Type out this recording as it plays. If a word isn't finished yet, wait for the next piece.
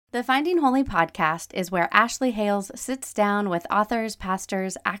The Finding Holy podcast is where Ashley Hales sits down with authors,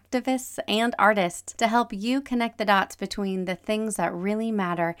 pastors, activists, and artists to help you connect the dots between the things that really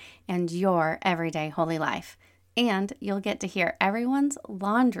matter and your everyday holy life. And you'll get to hear everyone's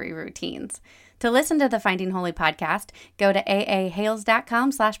laundry routines. To listen to the Finding Holy podcast, go to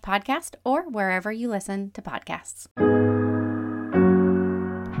aahales.com/podcast or wherever you listen to podcasts.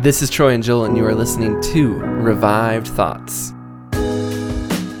 This is Troy and Joel, and you are listening to Revived Thoughts.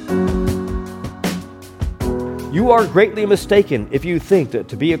 You are greatly mistaken if you think that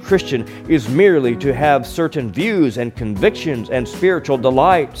to be a Christian is merely to have certain views and convictions and spiritual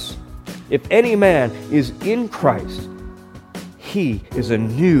delights. If any man is in Christ, he is a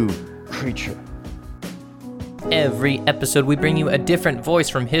new creature. Every episode, we bring you a different voice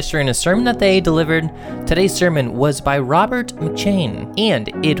from history and a sermon that they delivered. Today's sermon was by Robert McCheyne,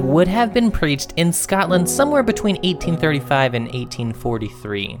 and it would have been preached in Scotland somewhere between 1835 and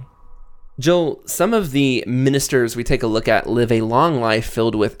 1843. Joel, some of the ministers we take a look at live a long life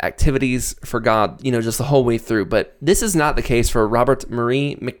filled with activities for God, just the whole way through. But this is not the case for Robert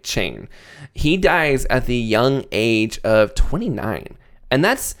Murray McCheyne. He dies at the young age of 29. And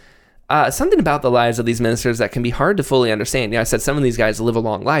that's something about the lives of these ministers that can be hard to fully understand. I said some of these guys live a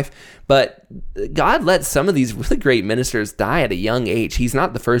long life, but God let some of these really great ministers die at a young age. He's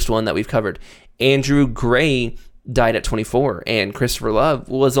not the first one that we've covered. Andrew Gray died at 24, and Christopher Love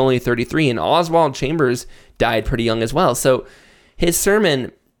was only 33, and Oswald Chambers died pretty young as well. So his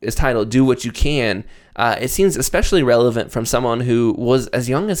sermon is titled, Do What You Can. It seems especially relevant from someone who was as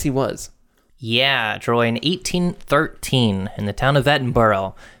young as he was. Yeah, Troy, in 1813, in the town of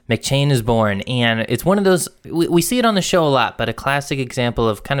Edinburgh, McCheyne is born, and it's one of those, we see it on the show a lot, but a classic example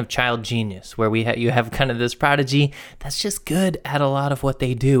of kind of child genius, where you have kind of this prodigy that's just good at a lot of what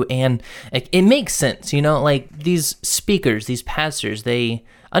they do, and it makes sense, like these speakers, these pastors, they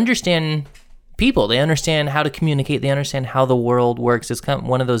understand people, they understand how to communicate, they understand how the world works. It's kind of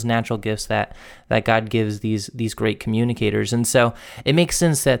one of those natural gifts that God gives these great communicators, and so it makes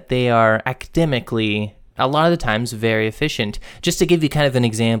sense that they are academically a lot of the times very efficient. Just to give you kind of an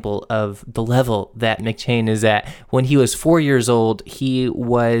example of the level that McCheyne is at, when he was 4 years old, he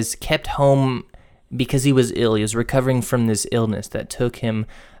was kept home because he was ill. He was recovering from this illness that took him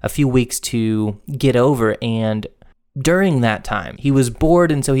a few weeks to get over, and during that time, he was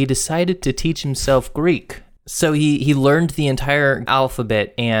bored, and so he decided to teach himself Greek. So he learned the entire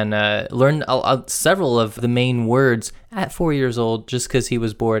alphabet and learned several of the main words at 4 years old just because he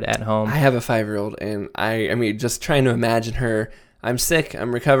was bored at home. I have a 5-year-old, and I mean, just trying to imagine her, I'm sick,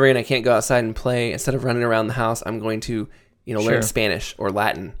 I'm recovering, I can't go outside and play. Instead of running around the house, I'm going to, learn Spanish or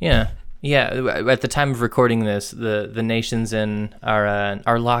Latin. Yeah. At the time of recording this, the nation's in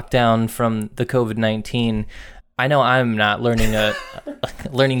our lockdown from the COVID-19. I know I'm not learning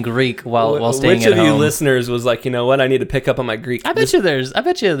learning Greek while staying at home. Which of you listeners was like, I need to pick up on my Greek? I bet you there's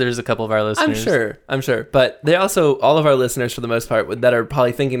a couple of our listeners. I'm sure. But they also, all of our listeners for the most part that are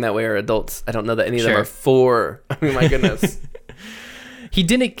probably thinking that way are adults. I don't know that any of them are 4. I mean, my goodness. He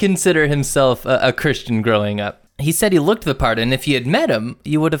didn't consider himself a Christian growing up. He said he looked the part, and if you had met him,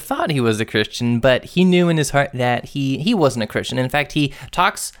 you would have thought he was a Christian, but he knew in his heart that he wasn't a Christian. In fact, he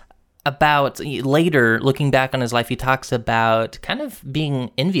talks about, later, looking back on his life, he talks about kind of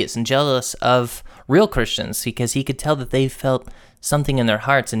being envious and jealous of real Christians because he could tell that they felt something in their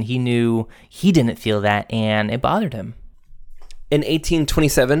hearts, and he knew he didn't feel that, and it bothered him. In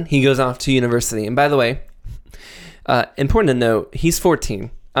 1827, he goes off to university. And by the way, important to note, he's 14.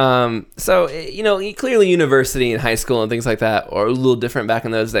 So, clearly university and high school and things like that are a little different back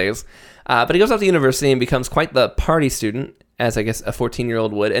in those days. But he goes off to university and becomes quite the party student, as I guess a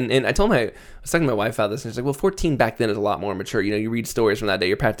 14-year-old would. And I told I was talking to my wife about this, and she's like, well, 14 back then is a lot more mature. You read stories from that day,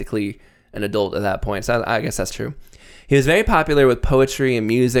 you're practically an adult at that point. So I guess that's true. He was very popular with poetry and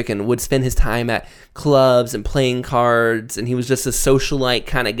music and would spend his time at clubs and playing cards, and he was just a socialite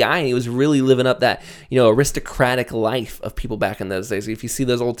kind of guy, and he was really living up that, aristocratic life of people back in those days. If you see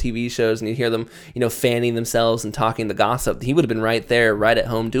those old TV shows and you hear them, fanning themselves and talking the gossip, he would have been right there, right at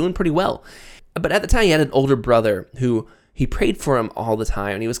home, doing pretty well. But at the time, he had an older brother who he prayed for him all the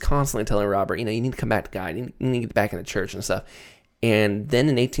time, and he was constantly telling Robert, you need to come back to God, you need to get back in the church and stuff. And then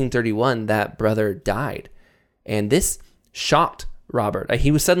in 1831, that brother died. And this shocked Robert.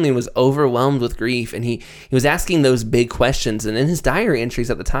 He was overwhelmed with grief, and he was asking those big questions. And in his diary entries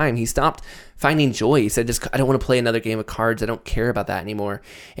at the time, he stopped finding joy. He said, I don't want to play another game of cards. I don't care about that anymore.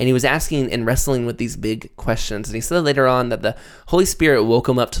 And he was asking and wrestling with these big questions. And he said later on that the Holy Spirit woke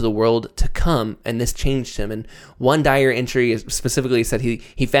him up to the world to come, and this changed him. And one diary entry specifically said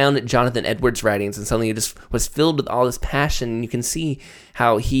he found Jonathan Edwards' writings, and suddenly he just was filled with all this passion. And you can see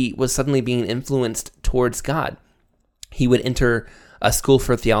how he was suddenly being influenced towards God. He would enter a school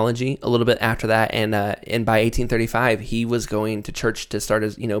for theology a little bit after that, and by 1835, he was going to church to start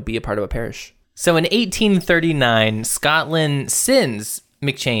as be a part of a parish. So in 1839, Scotland sends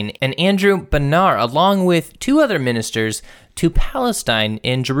McCheyne and Andrew Bonar, along with 2 other ministers, to Palestine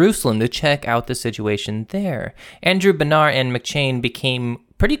in Jerusalem to check out the situation there. Andrew Bonar and McCheyne became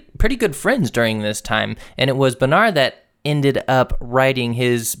pretty good friends during this time, and it was Bonar that ended up writing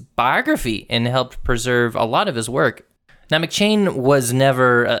his biography and helped preserve a lot of his work. Now, McCheyne was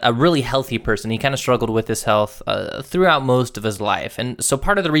never a really healthy person. He kind of struggled with his health throughout most of his life. And so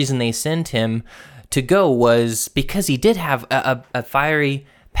part of the reason they sent him to go was because he did have a fiery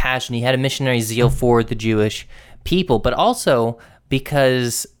passion. He had a missionary zeal for the Jewish people, but also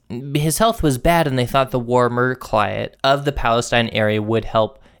because his health was bad and they thought the warmer climate of the Palestine area would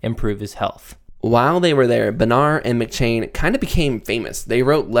help improve his health. While they were there, Bonar and McCheyne kind of became famous. They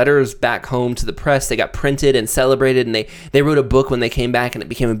wrote letters back home to the press. They got printed and celebrated, and they wrote a book when they came back, and it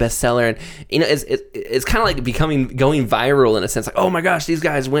became a bestseller. And it's kind of like going viral in a sense. Like, oh my gosh, these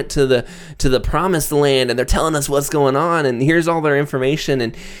guys went to the promised land, and they're telling us what's going on, and here's all their information.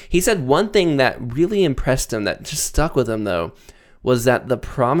 And he said one thing that really impressed him, that just stuck with him though, was that the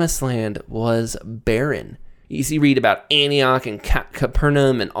promised land was barren. You read about Antioch and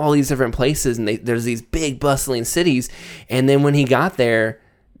Capernaum and all these different places, and there's these big bustling cities. And then when he got there,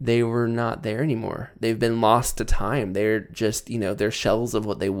 they were not there anymore. They've been lost to time. They're just, they're shells of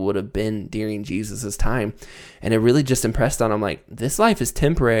what they would have been during Jesus's time. And it really just impressed on him, like, this life is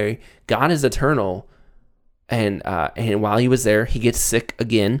temporary. God is eternal. And while he was there, he gets sick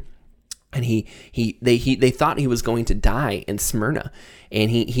again. And they thought he was going to die in Smyrna. And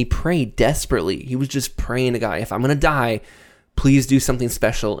he prayed desperately. He was just praying to God, if I'm going to die, please do something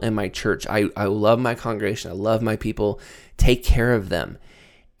special in my church. I love my congregation. I love my people. Take care of them.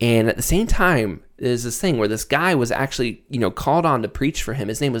 And at the same time, there's this thing where this guy was actually, called on to preach for him.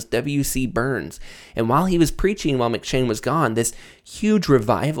 His name was W.C. Burns. And while he was preaching, while McCheyne was gone, this huge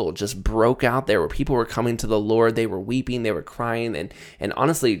revival just broke out there where people were coming to the Lord. They were weeping, they were crying. And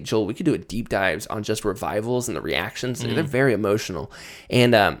honestly, Joel, we could do a deep dives on just revivals and the reactions. They're very emotional.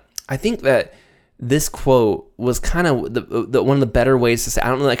 And I think that this quote was kind of the one of the better ways to say, I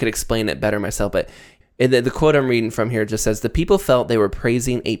don't know if I could explain it better myself, but the quote I'm reading from here just says, the people felt they were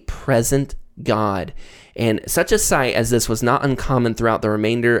praising a present God. And such a sight as this was not uncommon throughout the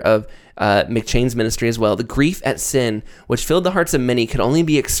remainder of McCheyne's ministry as well. The grief at sin, which filled the hearts of many, could only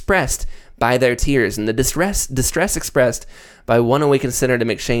be expressed by their tears. And the distress expressed by one awakened sinner to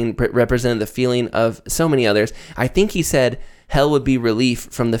McCheyne represented the feeling of so many others. I think he said, hell would be relief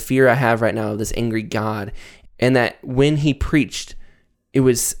from the fear I have right now of this angry God. And that when he preached, it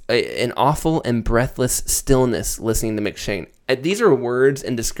was an awful and breathless stillness listening to McCheyne. These are words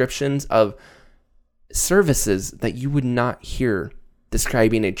and descriptions of services that you would not hear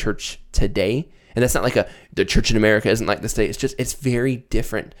describing a church today. And that's not like the church in America isn't like this today. It's very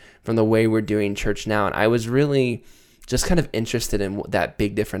different from the way we're doing church now. And I was really just kind of interested in that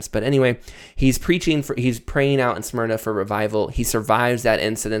big difference. But anyway, he's praying out in Smyrna for revival. He survives that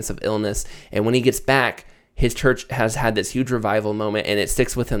incidence of illness. And when he gets back, his church has had this huge revival moment, and it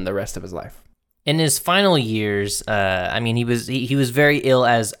sticks with him the rest of his life. In his final years, he was very ill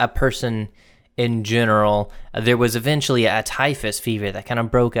as a person in general. There was eventually a typhus fever that kind of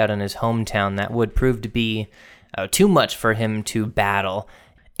broke out in his hometown that would prove to be too much for him to battle.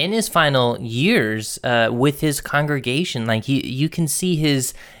 In his final years with his congregation, you can see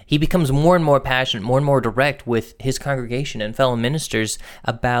he becomes more and more passionate, more and more direct with his congregation and fellow ministers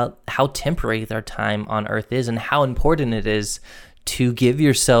about how temporary their time on earth is and how important it is to give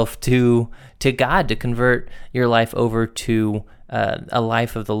yourself to God, to convert your life over to a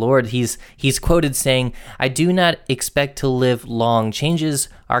life of the Lord. He's quoted saying, "I do not expect to live long. Changes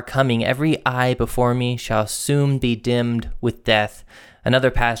are coming. Every eye before me shall soon be dimmed with death.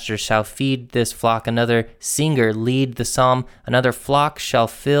 Another pastor shall feed this flock, another singer lead the psalm, another flock shall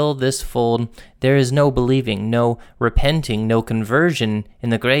fill this fold. There is no believing, no repenting, no conversion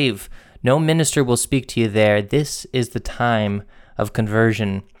in the grave. No minister will speak to you there. This is the time of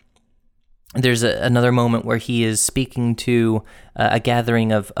conversion." there's another moment where he is speaking to a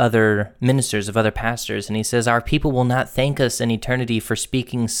gathering of other ministers, of other pastors, and he says, "Our people will not thank us in eternity for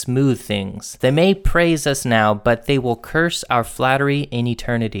speaking smooth things. They may praise us now, but they will curse our flattery in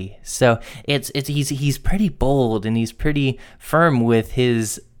eternity." So he's pretty bold, and he's pretty firm with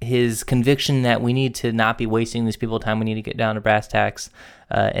his conviction that we need to not be wasting these people's time. We need to get down to brass tacks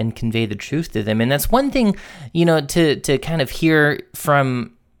and convey the truth to them. And that's one thing, to kind of hear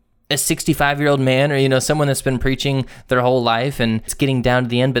from a 65-year-old man, or someone that's been preaching their whole life and it's getting down to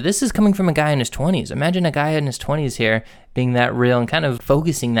the end. But this is coming from a guy in his 20s. Imagine a guy in his 20s here being that real and kind of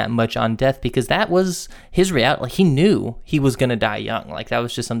focusing that much on death, because that was his reality. Like, he knew he was going to die young. Like, that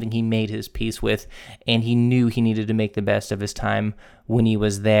was just something he made his peace with, and he knew he needed to make the best of his time when he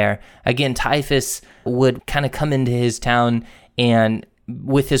was there. Again, typhus would kind of come into his town, and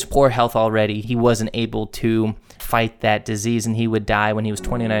with his poor health already, he wasn't able to fight that disease, and he would die when he was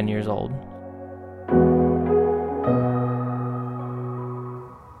 29 years old.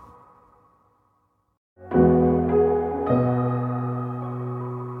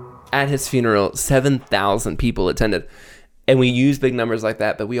 At his funeral, 7,000 people attended. And we use big numbers like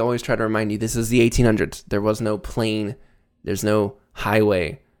that, but we always try to remind you, this is the 1800s. There was no plane. There's no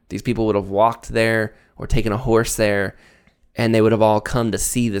highway. These people would have walked there or taken a horse there, and they would have all come to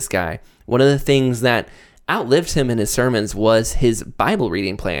see this guy. One of the things that outlived him in his sermons was his Bible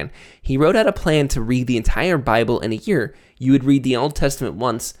reading plan. He wrote out a plan to read the entire Bible in a year. You would read the Old Testament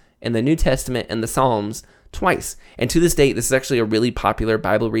once, and the New Testament and the Psalms twice. And to this date, this is actually a really popular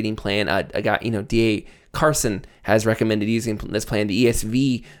Bible reading plan. A guy, D.A. Carson has recommended using this plan. The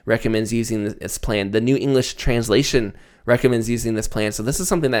ESV recommends using this plan. The New English Translation recommends using this plan. So this is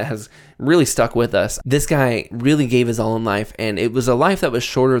something that has really stuck with us. This guy really gave his all in life, and it was a life that was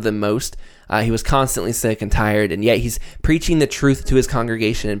shorter than most. He was constantly sick and tired, and yet he's preaching the truth to his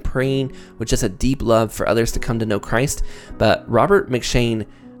congregation and praying with just a deep love for others to come to know Christ. But Robert McCheyne,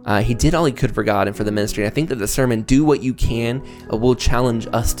 he did all he could for God and for the ministry. And I think that the sermon, "Do What You Can," will challenge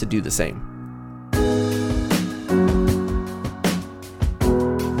us to do the same.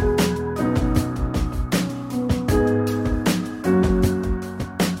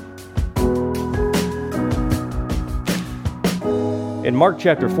 In Mark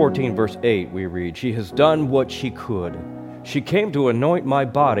chapter 14, verse 8, we read, "She has done what she could. She came to anoint my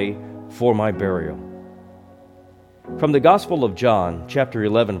body for my burial." From the Gospel of John, chapter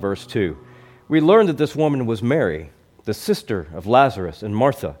 11, verse 2, we learn that this woman was Mary, the sister of Lazarus and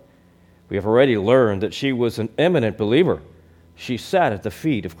Martha. We have already learned that she was an eminent believer. She sat at the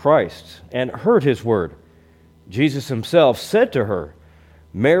feet of Christ and heard his word. Jesus himself said to her,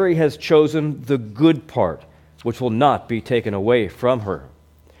 "Mary has chosen the good part, which will not be taken away from her."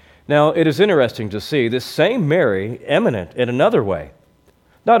 Now, it is interesting to see this same Mary eminent in another way,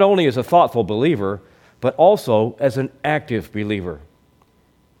 not only as a thoughtful believer, but also as an active believer.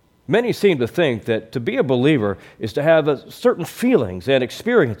 Many seem to think that to be a believer is to have certain feelings and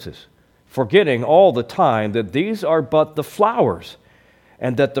experiences, forgetting all the time that these are but the flowers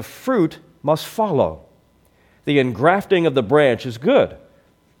and that the fruit must follow. The engrafting of the branch is good,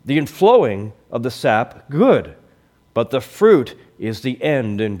 the inflowing of the sap good, but the fruit is the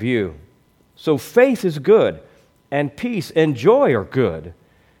end in view. So faith is good, and peace and joy are good,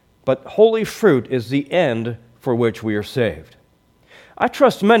 but holy fruit is the end for which we are saved. I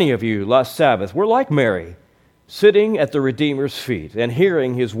trust many of you last Sabbath were like Mary, sitting at the Redeemer's feet and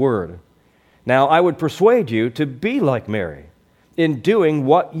hearing his word. Now I would persuade you to be like Mary in doing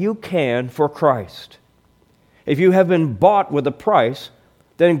what you can for Christ. If you have been bought with a price,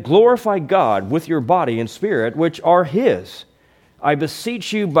 then glorify God with your body and spirit, which are his. I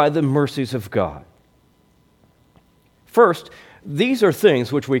beseech you by the mercies of God. First, these are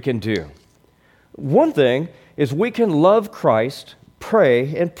things which we can do. One thing is we can love Christ,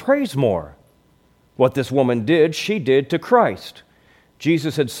 pray, and praise more. What this woman did, she did to Christ.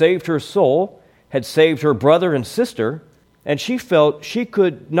 Jesus had saved her soul, had saved her brother and sister, and she felt she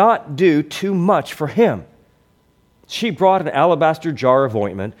could not do too much for him. She brought an alabaster jar of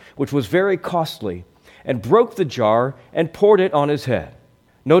ointment, which was very costly, and broke the jar and poured it on his head.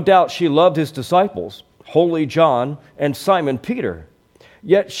 No doubt she loved his disciples, holy John and Simon Peter,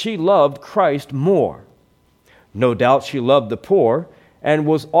 yet she loved Christ more. No doubt she loved the poor and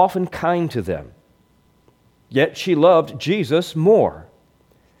was often kind to them, yet she loved Jesus more.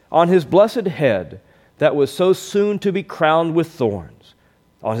 On his blessed head that was so soon to be crowned with thorns,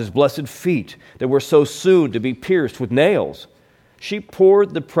 on his blessed feet that were so soon to be pierced with nails, she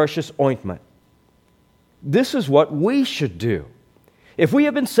poured the precious ointment. This is what we should do. If we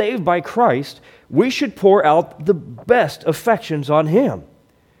have been saved by Christ, we should pour out the best affections on him.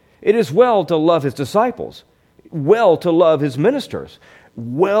 It is well to love his disciples, well to love his ministers,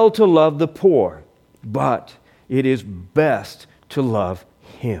 well to love the poor, but it is best to love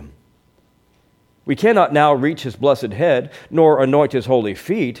him. We cannot now reach his blessed head, nor anoint his holy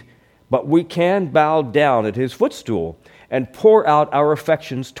feet, but we can bow down at his footstool and pour out our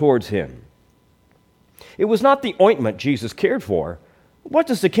affections towards him. It was not the ointment Jesus cared for. What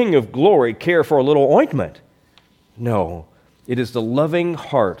does the King of Glory care for a little ointment? No, it is the loving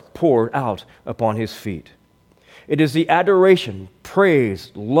heart poured out upon his feet. It is the adoration,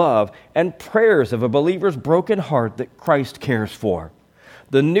 praise, love, and prayers of a believer's broken heart that Christ cares for.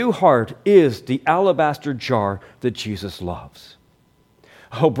 The new heart is the alabaster jar that Jesus loves.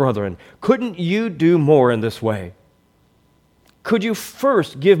 Oh, brethren, couldn't you do more in this way? Could you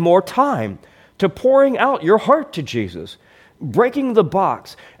first give more time to pouring out your heart to Jesus, breaking the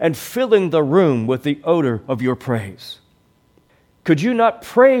box and filling the room with the odor of your praise? Could you not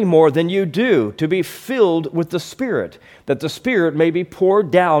pray more than you do to be filled with the Spirit, that the Spirit may be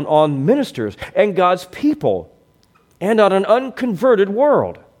poured down on ministers and God's people and on an unconverted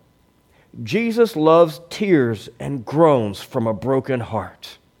world? Jesus loves tears and groans from a broken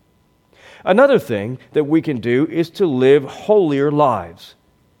heart. Another thing that we can do is to live holier lives.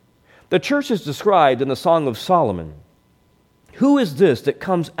 The church is described in the Song of Solomon. Who is this that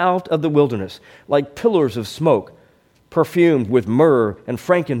comes out of the wilderness like pillars of smoke, perfumed with myrrh and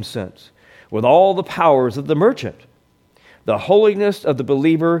frankincense, with all the powers of the merchant? The holiness of the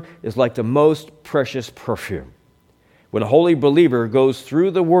believer is like the most precious perfume. When a holy believer goes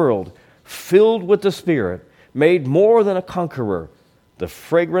through the world, filled with the Spirit, made more than a conqueror, the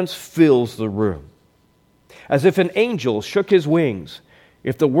fragrance fills the room. As if an angel shook his wings,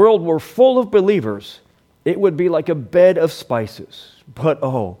 if the world were full of believers, it would be like a bed of spices. But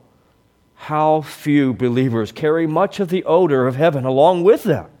oh, how few believers carry much of the odor of heaven along with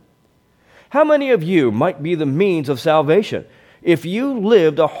them. How many of you might be the means of salvation if you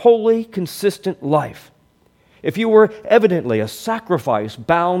lived a holy, consistent life? If you were evidently a sacrifice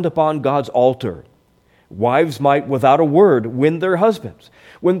bound upon God's altar? Wives might, without a word, win their husbands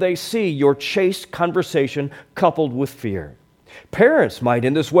when they see your chaste conversation coupled with fear. Parents might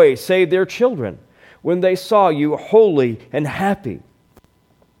in this way save their children when they saw you holy and happy.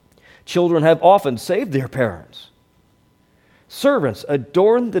 Children have often saved their parents. Servants,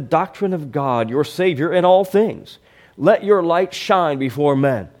 adorn the doctrine of God, your Savior, in all things. Let your light shine before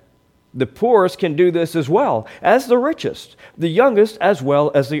men. The poorest can do this as well as the richest, the youngest as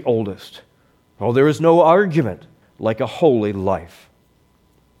well as the oldest. Oh, there is no argument like a holy life.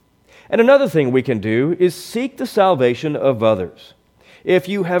 And another thing we can do is seek the salvation of others. If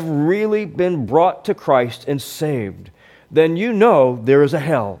you have really been brought to Christ and saved, then you know there is a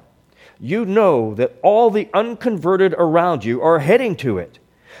hell. You know that all the unconverted around you are heading to it.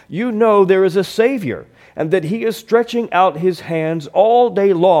 You know there is a Savior and that He is stretching out His hands all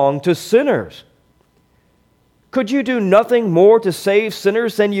day long to sinners. Could you do nothing more to save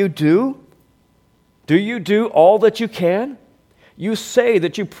sinners than you do? Do you do all that you can? You say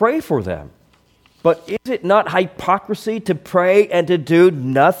that you pray for them, but is it not hypocrisy to pray and to do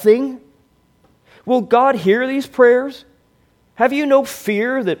nothing? Will God hear these prayers? Have you no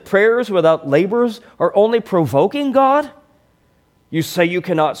fear that prayers without labors are only provoking God? You say you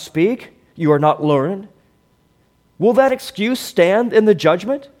cannot speak, you are not learned. Will that excuse stand in the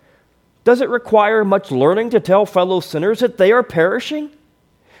judgment? Does it require much learning to tell fellow sinners that they are perishing?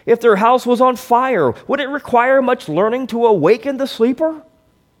 If their house was on fire, would it require much learning to awaken the sleeper?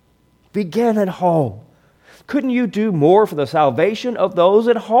 Begin at home. Couldn't you do more for the salvation of those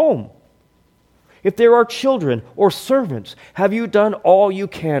at home? If there are children or servants, have you done all you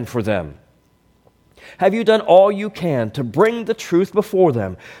can for them? Have you done all you can to bring the truth before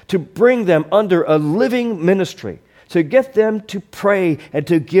them, to bring them under a living ministry, to get them to pray and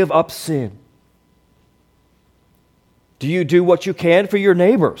to give up sin? Do you do what you can for your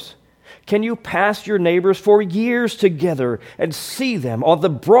neighbors? Can you pass your neighbors for years together and see them on the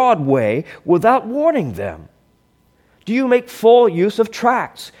broad way without warning them? Do you make full use of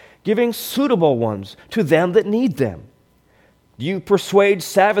tracts, giving suitable ones to them that need them? Do you persuade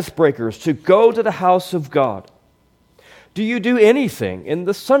Sabbath breakers to go to the house of God? Do you do anything in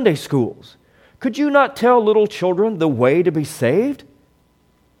the Sunday schools? Could you not tell little children the way to be saved?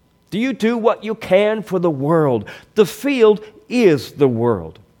 Do you do what you can for the world? The field is the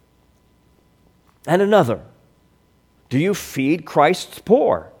world. And another, do you feed Christ's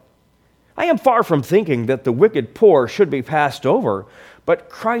poor? I am far from thinking that the wicked poor should be passed over, but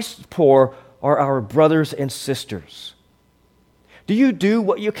Christ's poor are our brothers and sisters. Do you do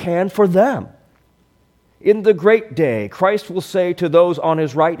what you can for them? In the great day, Christ will say to those on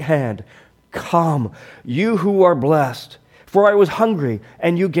his right hand, 'Come, you who are blessed, for I was hungry,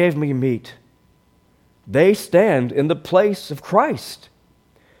 and you gave me meat.'" They stand in the place of Christ.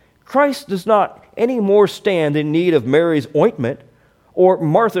 Christ does not any more stand in need of Mary's ointment, or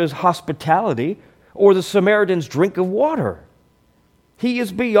Martha's hospitality, or the Samaritan's drink of water. He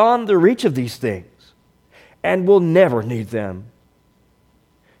is beyond the reach of these things, and will never need them.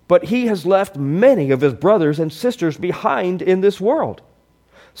 But he has left many of his brothers and sisters behind in this world.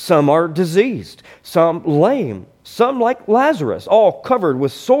 Some are diseased, some lame, some like Lazarus, all covered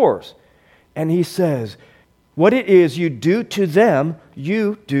with sores. And he says, "What it is you do to them,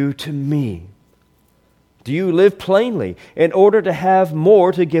 you do to me." Do you live plainly in order to have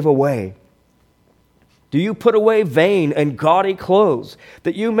more to give away? Do you put away vain and gaudy clothes,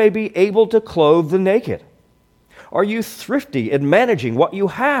 that you may be able to clothe the naked? Are you thrifty in managing what you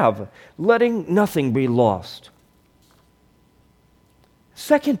have, letting nothing be lost?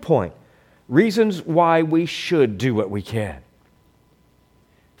 Second point, reasons why we should do what we can.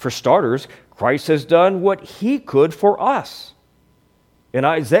 For starters, Christ has done what he could for us. In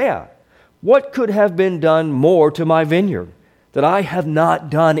Isaiah, "What could have been done more to my vineyard that I have not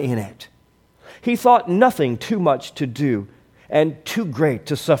done in it?" He thought nothing too much to do and too great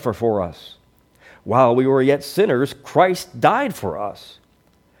to suffer for us. While we were yet sinners, Christ died for us.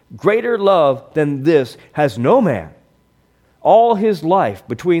 Greater love than this has no man. All his life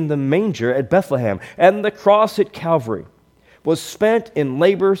between the manger at Bethlehem and the cross at Calvary was spent in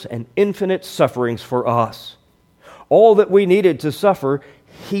labors and infinite sufferings for us. All that we needed to suffer,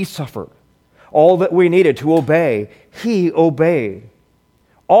 he suffered. All that we needed to obey, he obeyed.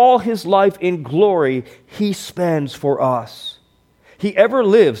 All his life in glory he spends for us. He ever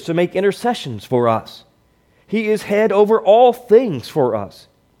lives to make intercessions for us. He is head over all things for us,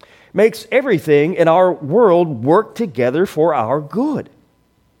 makes everything in our world work together for our good.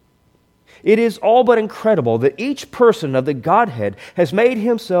 It is all but incredible that each person of the Godhead has made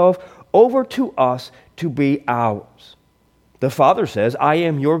himself over to us to be ours. The Father says, "I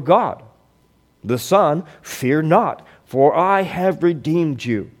am your God." The Son, "Fear not, for I have redeemed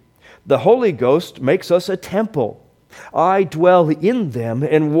you." The Holy Ghost makes us a temple. "I dwell in them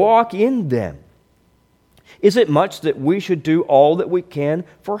and walk in them." Is it much that we should do all that we can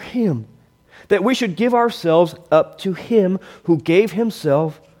for him? That we should give ourselves up to him who gave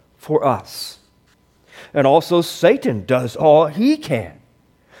himself for us? And also Satan does all he can.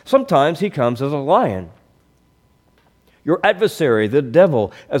 Sometimes he comes as a lion. Your adversary, the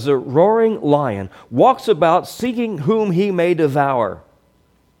devil, as a roaring lion, walks about seeking whom he may devour.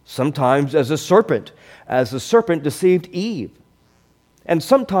 Sometimes as the serpent deceived Eve. And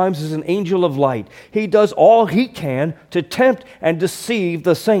sometimes as an angel of light, he does all he can to tempt and deceive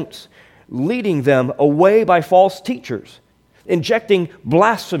the saints, leading them away by false teachers, injecting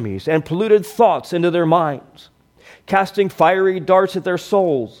blasphemies and polluted thoughts into their minds, casting fiery darts at their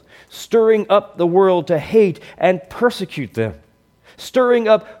souls, stirring up the world to hate and persecute them, stirring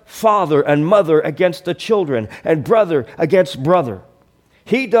up father and mother against the children and brother against brother.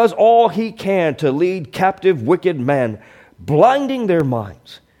 He does all he can to lead captive wicked men, blinding their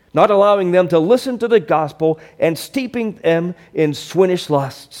minds, not allowing them to listen to the gospel, and steeping them in swinish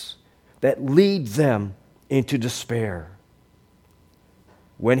lusts that lead them into despair.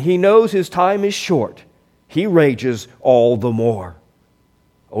 When he knows his time is short, he rages all the more.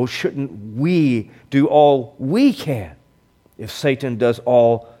 Oh, shouldn't we do all we can if Satan does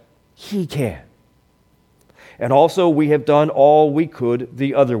all he can? And also, we have done all we could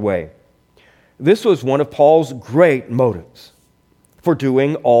the other way. This was one of Paul's great motives for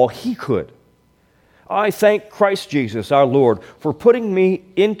doing all he could. "I thank Christ Jesus our Lord for putting me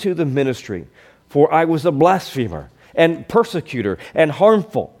into the ministry, for I was a blasphemer and persecutor and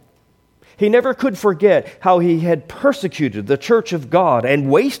harmful." He never could forget how he had persecuted the church of God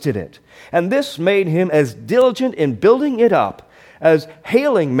and wasted it, and this made him as diligent in building it up as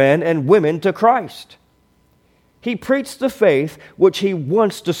hailing men and women to Christ. He preached the faith which he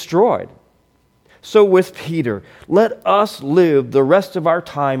once destroyed. So with Peter, let us live the rest of our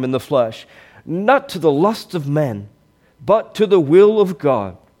time in the flesh, not to the lust of men, but to the will of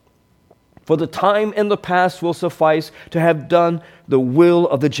God. For the time in the past will suffice to have done the will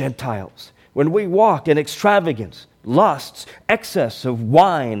of the Gentiles, when we walked in extravagance, lusts, excess of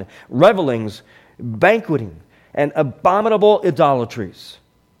wine, revelings, banqueting, and abominable idolatries.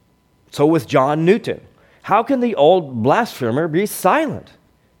 So with John Newton, how can the old blasphemer be silent?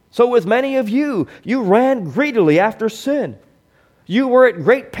 So with many of you, you ran greedily after sin. You were at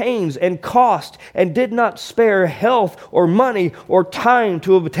great pains and cost and did not spare health or money or time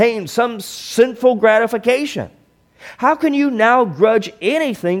to obtain some sinful gratification. How can you now grudge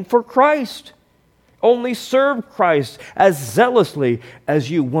anything for Christ? Only serve Christ as zealously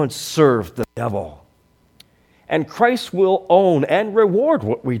as you once served the devil. And Christ will own and reward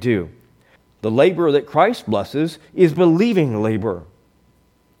what we do. The labor that Christ blesses is believing labor.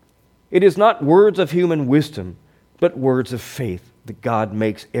 It is not words of human wisdom, but words of faith that God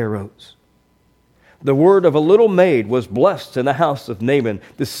makes arrows. The word of a little maid was blessed in the house of Naaman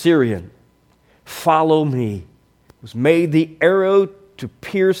the Syrian. Follow me was made the arrow to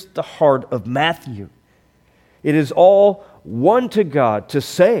pierce the heart of Matthew. It is all one to God to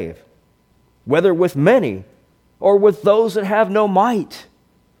save, whether with many or with those that have no might.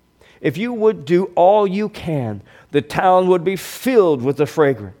 If you would do all you can, the town would be filled with the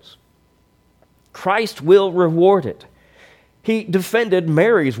fragrance. Christ will reward it. He defended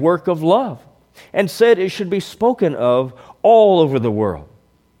Mary's work of love and said it should be spoken of all over the world.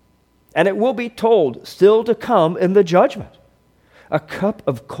 And it will be told still to come in the judgment. A cup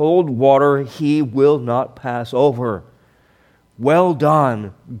of cold water he will not pass over. Well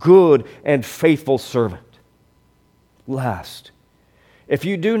done, good and faithful servant. Last, if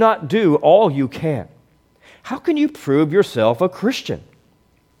you do not do all you can, how can you prove yourself a Christian?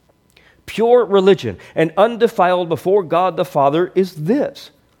 Pure religion and undefiled before God the Father is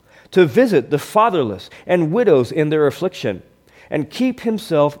this: to visit the fatherless and widows in their affliction, and keep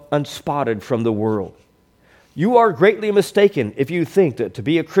himself unspotted from the world. You are greatly mistaken if you think that to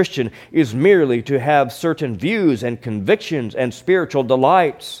be a Christian is merely to have certain views and convictions and spiritual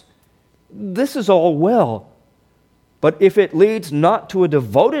delights. This is all well, but if it leads not to a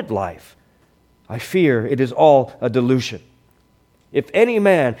devoted life, I fear it is all a delusion. If any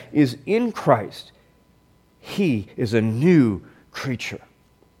man is in Christ, he is a new creature.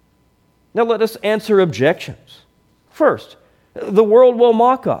 Now let us answer objections. First, the world will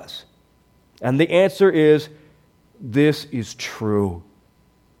mock us. And the answer is, this is true.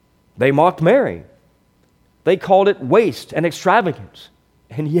 They mocked Mary. They called it waste and extravagance.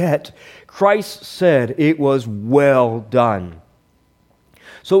 And yet, Christ said it was well done.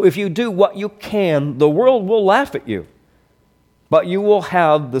 So if you do what you can, the world will laugh at you. But you will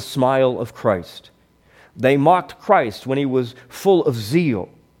have the smile of Christ. They mocked Christ when he was full of zeal.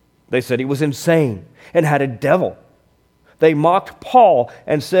 They said he was insane and had a devil. They mocked Paul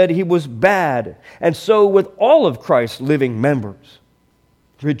and said he was bad, and so with all of Christ's living members.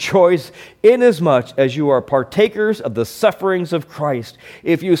 Rejoice inasmuch as you are partakers of the sufferings of Christ.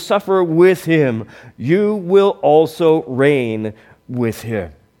 If you suffer with him, you will also reign with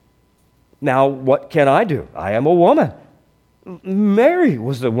him. Now, what can I do? I am a woman. Mary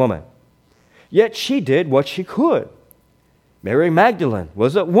was a woman, yet she did what she could. Mary Magdalene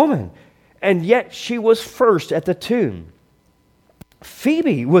was a woman, and yet she was first at the tomb.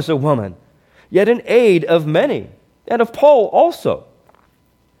 Phoebe was a woman, yet an aid of many, and of Paul also.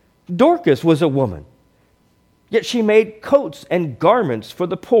 Dorcas was a woman, yet she made coats and garments for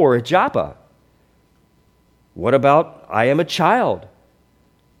the poor at Joppa. What about I am a child?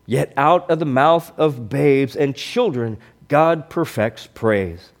 Yet out of the mouth of babes and children God perfects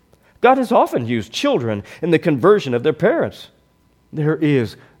praise. God has often used children in the conversion of their parents. There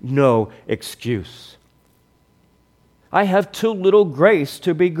is no excuse. I have too little grace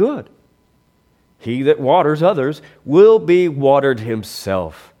to be good. He that waters others will be watered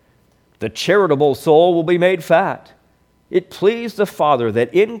himself. The charitable soul will be made fat. It pleased the Father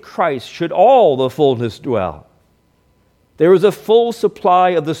that in Christ should all the fullness dwell. There is a full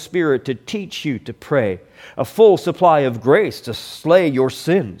supply of the Spirit to teach you to pray, a full supply of grace to slay your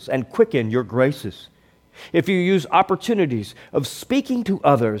sins and quicken your graces. If you use opportunities of speaking to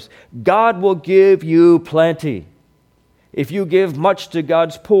others, God will give you plenty. If you give much to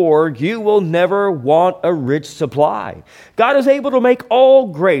God's poor, you will never want a rich supply. God is able to make all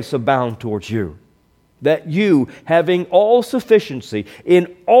grace abound towards you, that you, having all sufficiency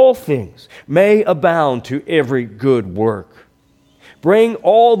in all things, may abound to every good work. Bring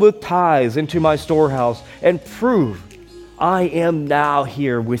all the tithes into my storehouse and prove I am now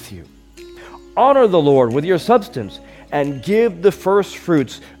here with you. Honor the Lord with your substance and give the first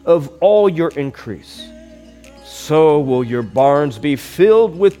fruits of all your increase. So will your barns be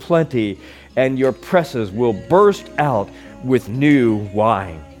filled with plenty, and your presses will burst out with new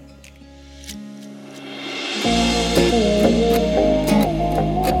wine.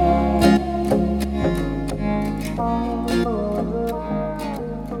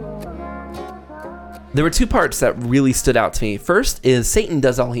 There were two parts that really stood out to me. First is Satan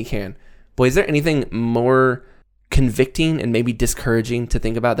does all he can. Boy, is there anything more convicting and maybe discouraging to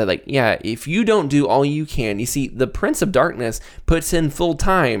think about that. Like, yeah, if you don't do all you can, you see, the prince of darkness puts in full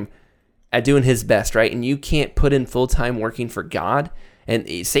time at doing his best, right? And you can't put in full time working for God.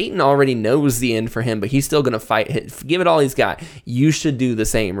 And Satan already knows the end for him, but he's still going to fight. Give it all he's got. You should do the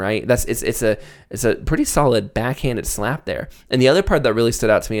same, right? It's a pretty solid backhanded slap there. And the other part that really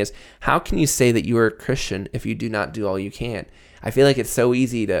stood out to me is, how can you say that you are a Christian if you do not do all you can? I feel like it's so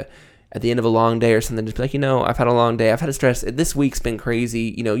easy to, at the end of a long day or something, just be like, I've had a long day. I've had a stress. This week's been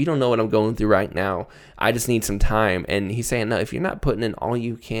crazy. You don't know what I'm going through right now. I just need some time. And he's saying, no, if you're not putting in all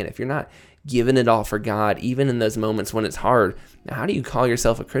you can, if you're not giving it all for God, even in those moments when it's hard, how do you call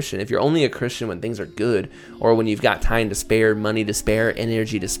yourself a Christian? If you're only a Christian when things are good, or when you've got time to spare, money to spare,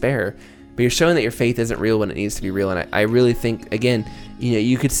 energy to spare, but you're showing that your faith isn't real when it needs to be real. And I really think, again,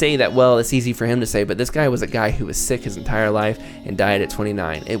 you could say that, well, it's easy for him to say, but this guy was a guy who was sick his entire life and died at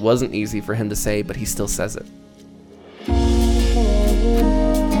 29. It wasn't easy for him to say, but he still says it.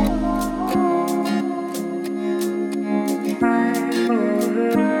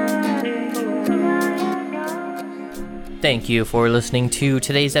 Thank you for listening to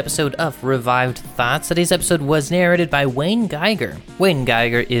today's episode of Revived Thoughts. Today's episode was narrated by Wayne Geiger. Wayne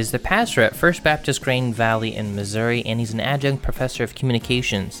Geiger is the pastor at First Baptist Grain Valley in Missouri, and he's an adjunct professor of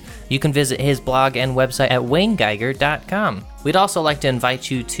communications. You can visit his blog and website at waynegeiger.com. We'd also like to invite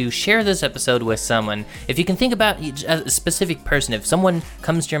you to share this episode with someone. If you can think about a specific person, if someone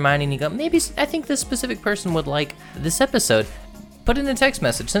comes to your mind and you go, maybe I think this specific person would like this episode, put in a text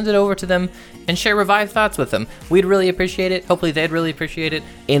message, send it over to them, and share Revived Thoughts with them. We'd really appreciate it. Hopefully they'd really appreciate it.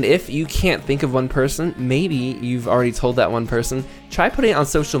 And if you can't think of one person, maybe you've already told that one person, try putting it on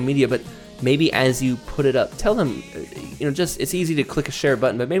social media, but maybe as you put it up, tell them, it's easy to click a share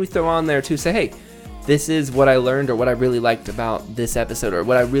button, but maybe throw on there too, say, hey, this is what I learned, or what I really liked about this episode, or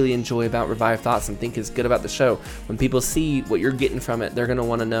what I really enjoy about Revived Thoughts and think is good about the show. When people see what you're getting from it, they're going to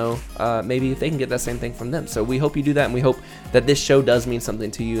want to know maybe if they can get that same thing from them. So we hope you do that, and we hope that this show does mean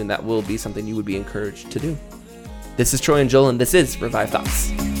something to you, and that will be something you would be encouraged to do. This is Troy and Joel, and this is Revived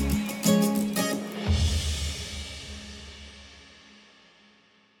Thoughts.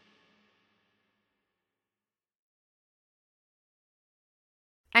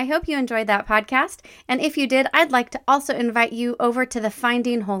 I hope you enjoyed that podcast, and if you did, I'd like to also invite you over to the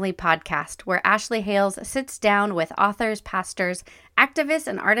Finding Holy podcast, where Ashley Hales sits down with authors, pastors, activists,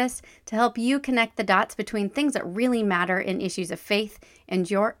 and artists to help you connect the dots between things that really matter in issues of faith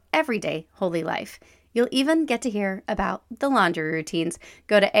and your everyday holy life. You'll even get to hear about the laundry routines.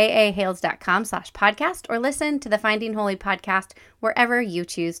 Go to aahales.com/podcast or listen to the Finding Holy podcast wherever you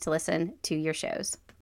choose to listen to your shows.